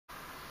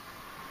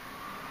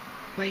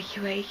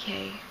Wakey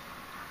wakey.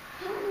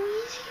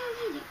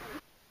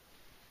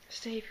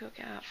 Steve, you'll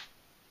get up.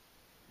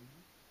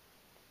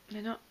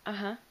 They're not.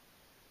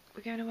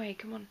 We're going away,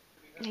 come on.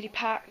 Nearly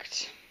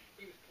packed.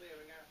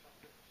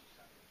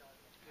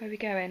 Where are we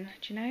going?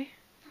 Do you know?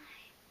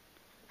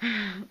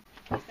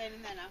 You're staying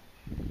in there now?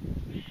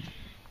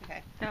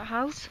 Okay. That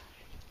house?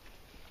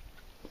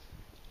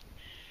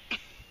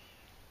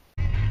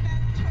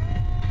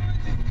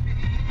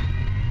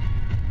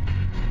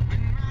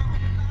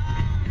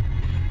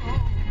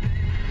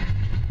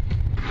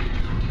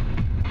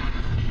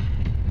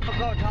 Oh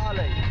God,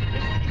 Harley!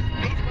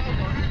 It's well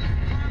gone.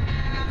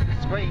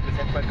 Scream as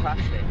if we're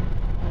crashing.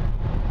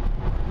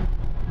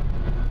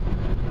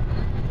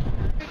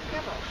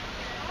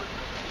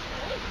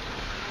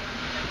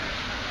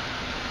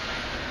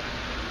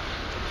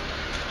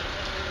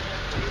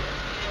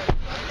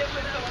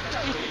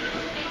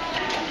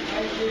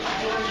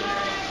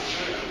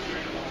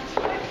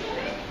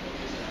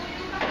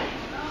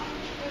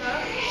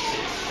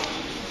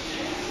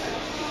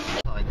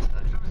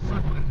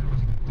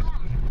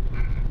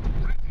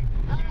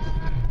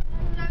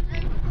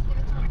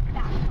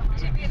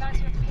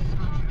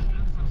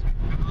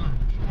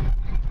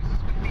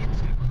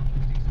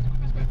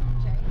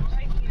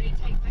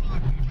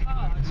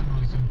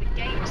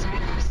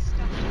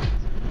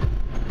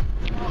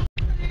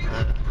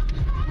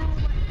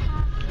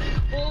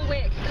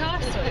 Warwick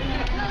Castle.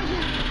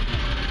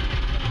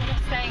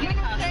 Staying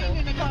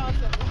in the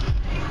castle.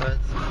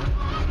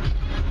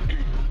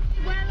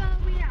 Where are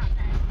we at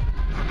then?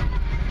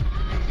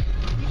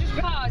 You just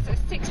cars at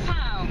 £6.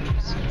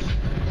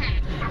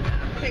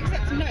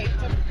 Accept a note.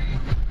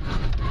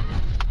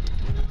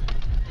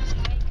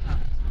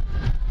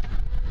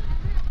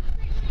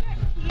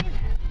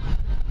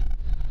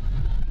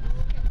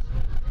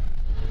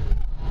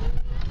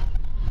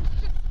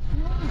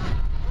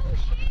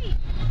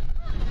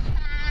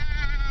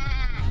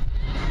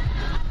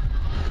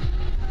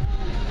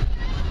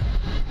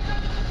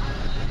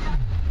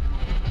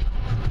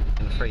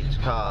 For each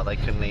car, they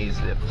can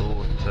easily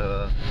afford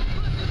to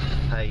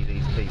pay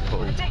these people.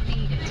 Well, they don't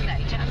need it today,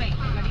 do you know what I mean?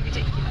 Bloody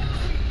ridiculous.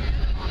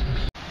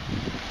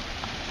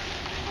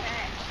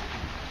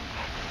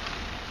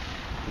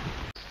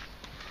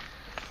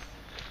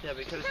 Yeah,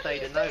 we could have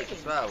stayed in those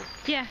as well.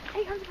 Yeah.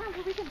 £800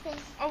 for weekend thing.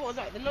 Oh, what,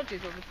 like the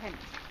lodges or the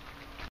tents?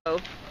 Oh.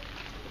 To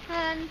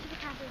the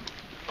cabin.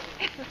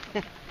 Oh,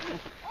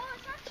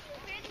 it's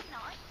actually really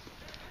nice.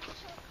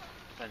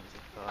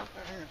 Expensive car.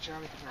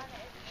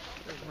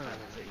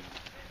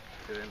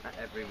 Doing that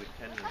every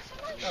weekend. That's a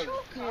nice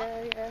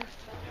shortcut. Yeah.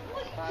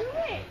 What are you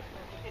doing?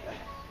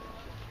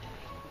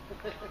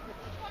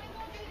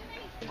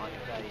 My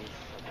days,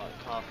 like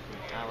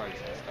casting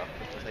arrows and stuff,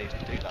 because they used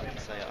to do that to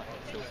say I can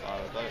still fire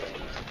a boat.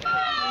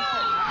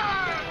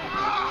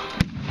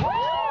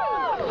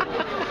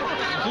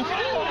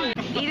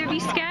 Either of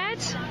you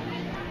scared?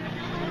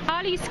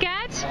 Harley, you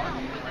scared?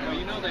 Well,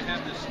 you know they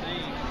have this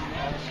stage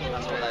also.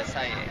 That's what they're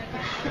saying.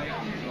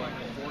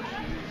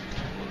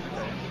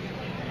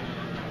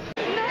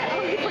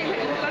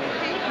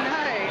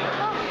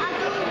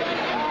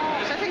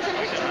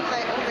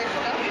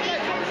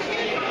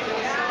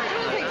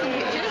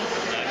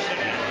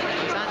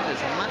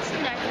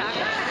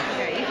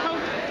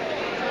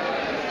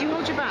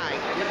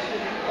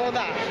 Or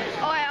that?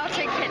 Oh, yeah, I'll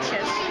take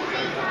pictures.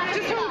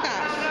 Just hold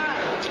that.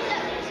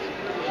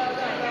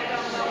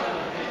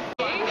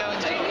 Go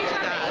and take it to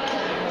Dad.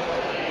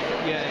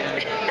 Yeah.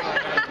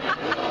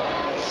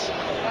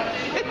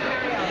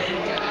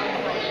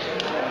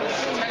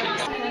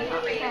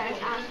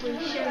 As we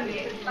show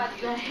you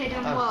the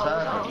hidden Oh, world.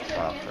 servants'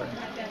 bathroom.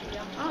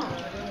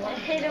 The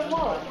hidden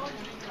world.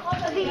 I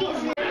think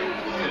it's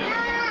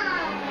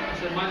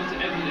So my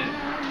little Evelyn.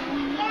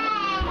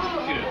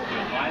 Good.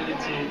 My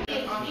little.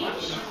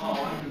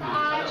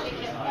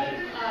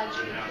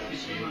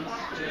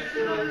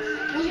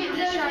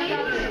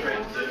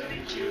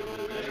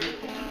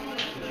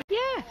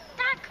 Yeah.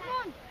 Dad, come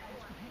on.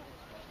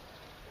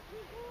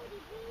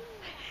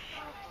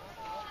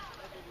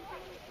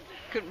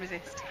 Couldn't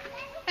resist.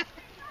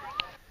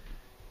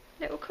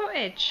 Little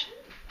cottage.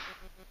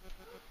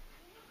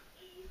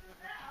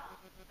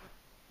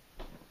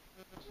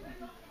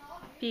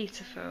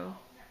 Beautiful.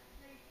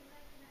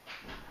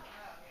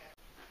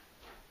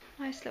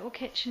 Nice little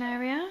kitchen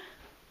area.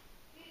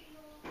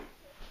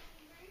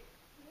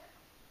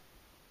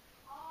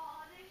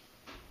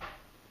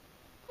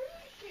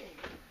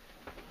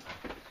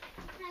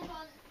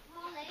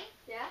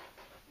 Yeah?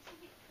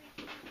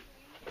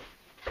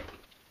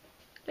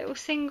 Little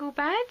single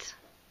bed.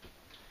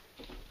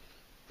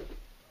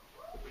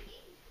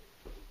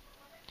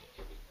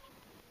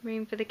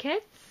 Room for the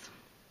kids.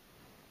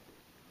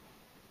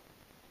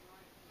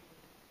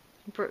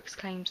 Brooks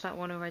claims that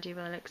one already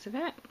by the looks of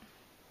it.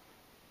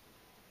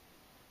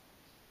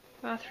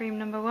 Bathroom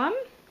number 1.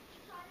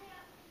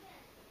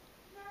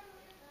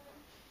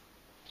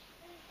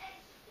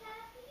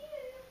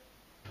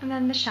 And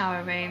then the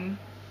shower room.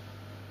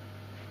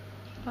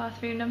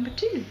 Bathroom number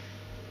 2.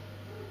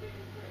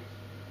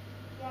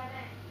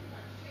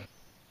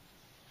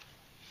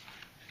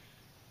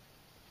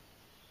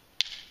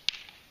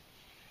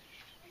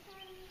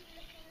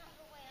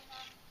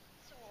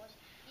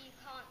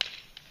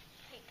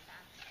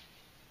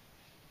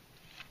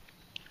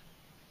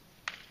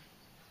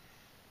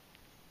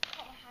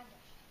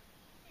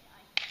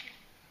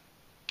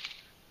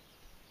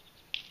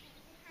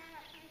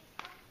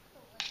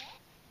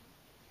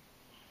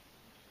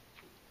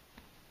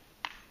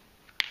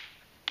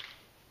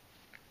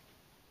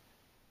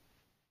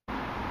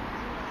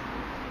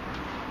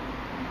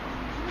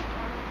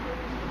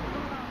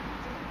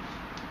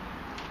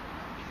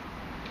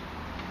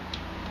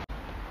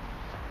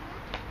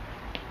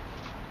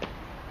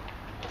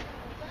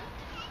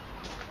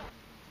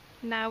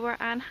 now we're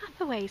at Anne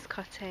Hathaway's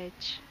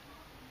cottage.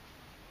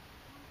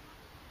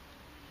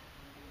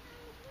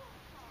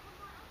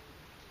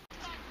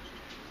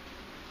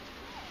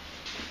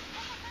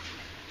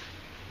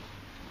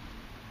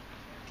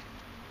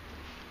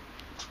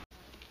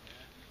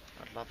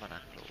 I'd love an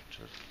apple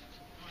orchard.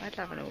 I'd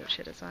love an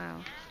orchard as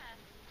well.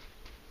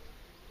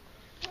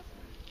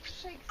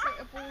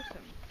 Shakespeare-Upon-Avon.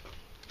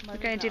 We're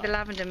going to do the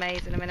lavender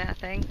maze in a minute, I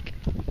think.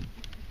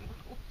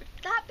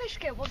 That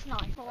biscuit was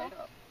nice.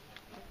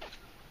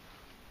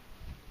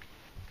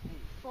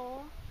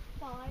 4,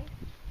 5,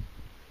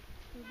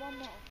 and one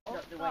more.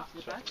 Not the way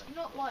to the back.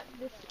 Not like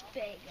this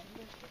big and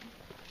this big.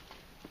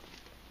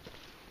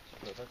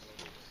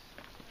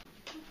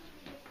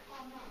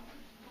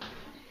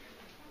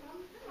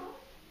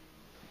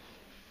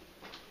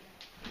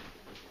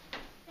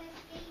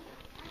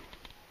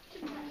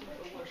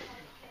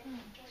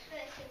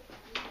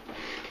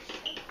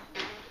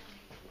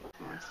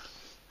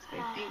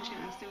 Ancient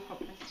and still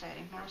popular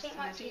today. Morris is the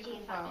most equal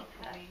world.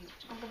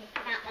 I'm going to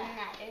put that one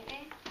there, don't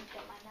you? I've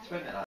got mine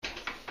Swim it up.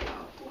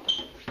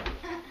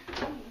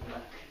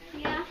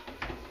 there. Yeah.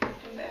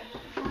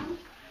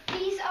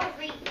 These are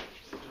real. Do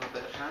you want a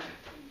bit of that?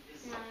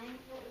 No,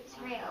 it's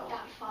real.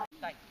 That's fine.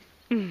 Thank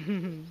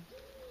Mhm.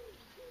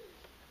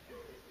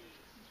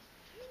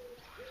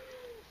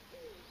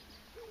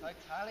 So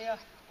Talia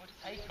would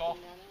take off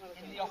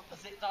in the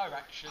opposite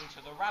direction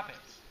to the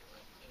rabbits.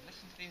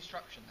 Listen to the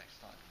instruction next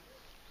time.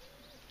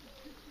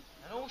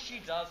 And all she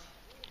does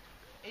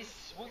is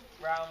swoop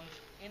round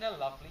in a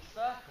lovely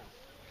circle.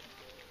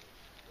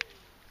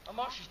 And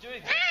while she's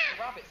doing this,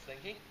 the rabbit's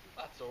thinking,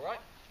 that's alright.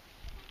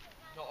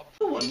 Not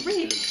a Oh,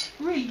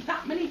 really,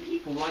 that many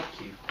people like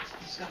you. It's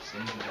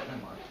disgusting, isn't it?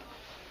 Never mind.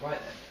 Right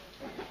then.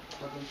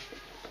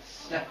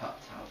 Step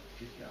up, Tal.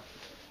 Good girl.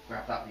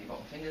 Grab that with your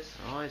bottom fingers.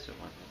 Eyes are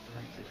one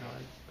painted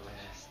eyes.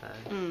 Yes,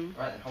 though.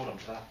 Right then, hold on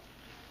to that.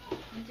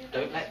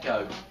 Don't let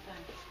go.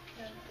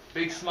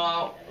 Big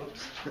smile.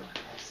 Oops.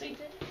 See?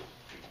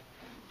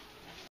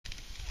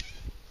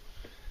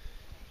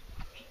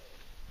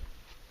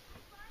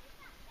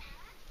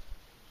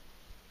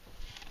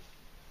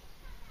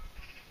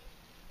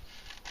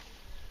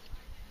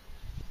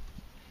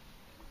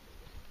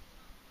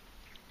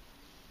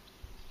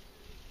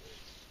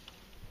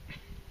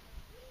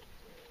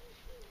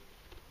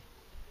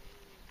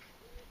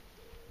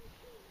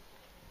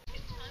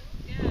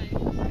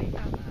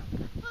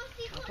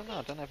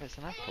 I don't know if it's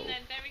an apple.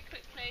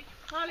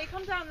 Harley,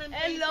 come down then.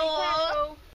 Hello.